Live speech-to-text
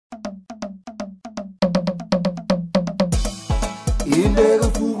Our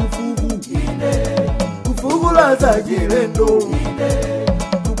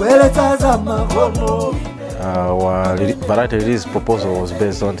variety release proposal was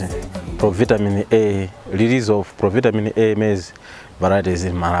based on provitamin A, release of provitamin A maize varieties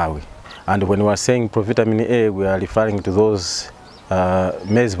in Malawi. And when we are saying provitamin A, we are referring to those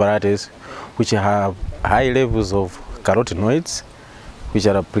maize varieties which have high levels of carotenoids, which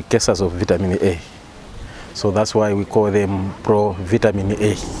are precursors of vitamin A. So that's why we call them provitamin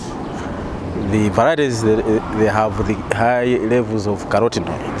A. The varieties, they have the high levels of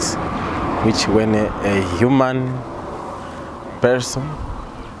carotenoids, which when a human person,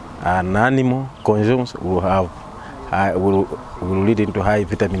 an animal consumes, will lead into high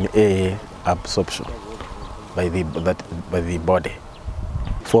vitamin A absorption by the body.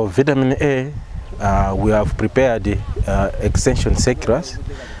 For vitamin A, we have prepared extension circulars,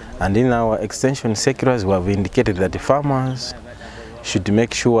 and in our extension circulars we have indicated that the farmers should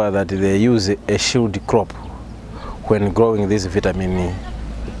make sure that they use a shield crop when growing this vitamin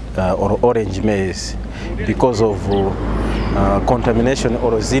or orange maize because of contamination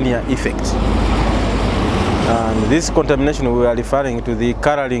or zinnia effect. And this contamination, we are referring to the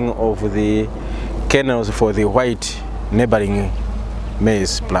coloring of the kernels for the white neighboring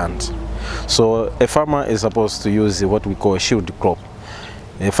maize plant. So a farmer is supposed to use what we call a shield crop.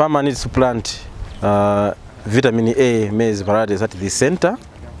 A farmer needs to plant vitamin A maize varieties at the center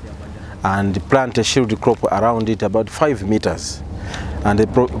and plant a shield crop around it about 5 meters. And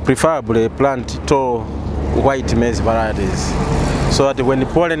preferably plant tall white maize varieties so that when the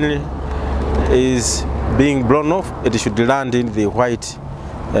pollen is being blown off, it should land in the white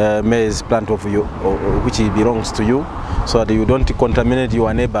maize plant of you, which belongs to you, so that you don't contaminate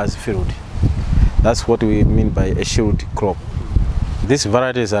your neighbor's field. That's what we mean by a shield crop. These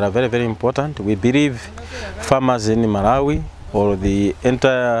varieties are very, very important. We believe farmers in Malawi or the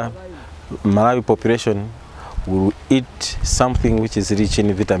entire Malawi population will eat something which is rich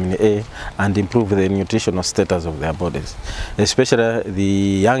in vitamin A and improve the nutritional status of their bodies, especially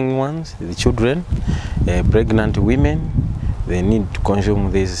the young ones, the children, pregnant women. They need to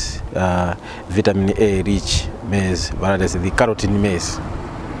consume this vitamin A rich maize varieties, the carotene maize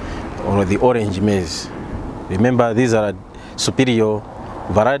or the orange maize. Remember, these are superior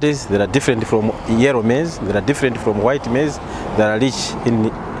varieties that are different from yellow maize, that are different from white maize, that are rich in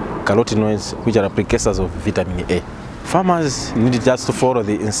carotenoids, which are precursors of vitamin A. Farmers need just to follow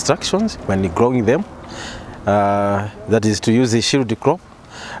the instructions when growing them, that is to use the shield crop.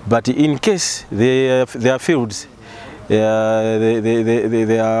 But in case their fields,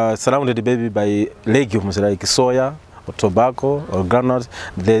 they are surrounded maybe by legumes like soya or tobacco or groundnuts,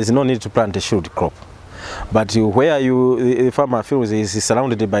 there is no need to plant a shield crop. But where the farmer feels is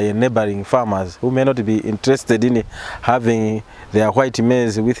surrounded by neighboring farmers who may not be interested in having their white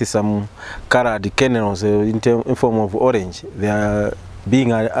maize with some colored kernels in form of orange, they are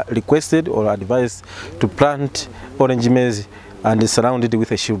being requested or advised to plant orange maize and surrounded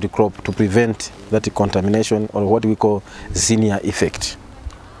with a shield crop to prevent that contamination or what we call zinnia effect.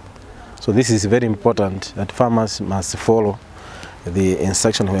 So this is very important that farmers must follow the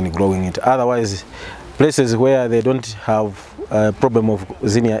instruction when growing it. Otherwise, places where they don't have a problem of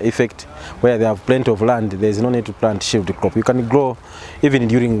zinnia effect, where they have plenty of land, there is no need to plant shield crop. You can grow even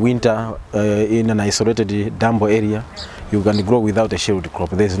during winter in an isolated dumbo area. You can grow without a shield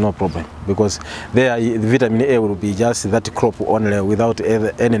crop. There is no problem because there the vitamin A will be just that crop only without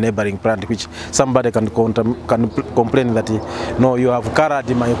any neighboring plant, which somebody can complain that no, you have colored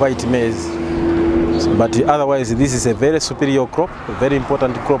my white maize. But otherwise, this is a very superior crop, a very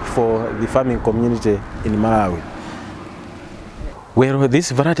important crop for the farming community in Malawi. Well,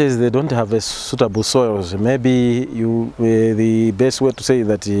 these varieties, they don't have a suitable soils. Maybe the best way to say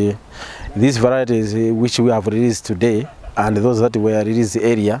that these varieties which we have released today and those that were released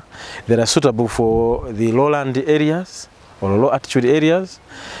area, they are suitable for the lowland areas or low altitude areas.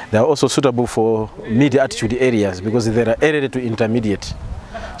 They are also suitable for mid altitude areas because they are arid to intermediate.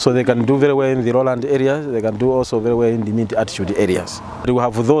 So they can do very well in the lowland areas, they can do also very well in the mid altitude areas. We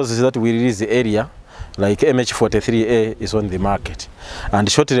have those that we release the area, like MH43A is on the market. And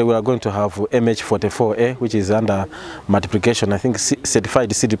shortly we are going to have MH44A, which is under multiplication. I think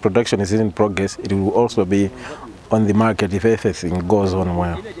certified seed production is in progress. It will also be on the market if everything goes on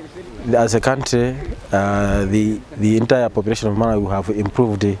well. As a country, the entire population of Malawi will have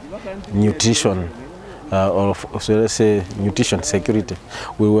improved nutrition, or so let's say nutrition security.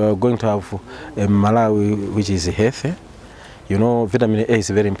 We were going to have a Malawi which is healthy. You know, vitamin A is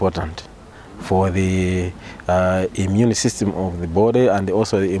very important. for the immune system of the body, and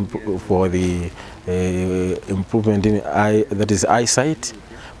also for the improvement in eyesight,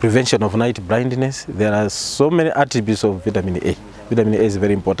 prevention of night blindness. There are so many attributes of vitamin A. Vitamin A is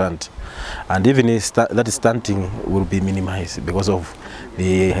very important, and even that stunting will be minimized because of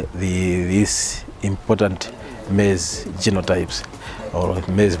these important maize genotypes or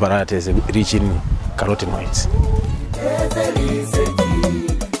maize varieties rich in carotenoids.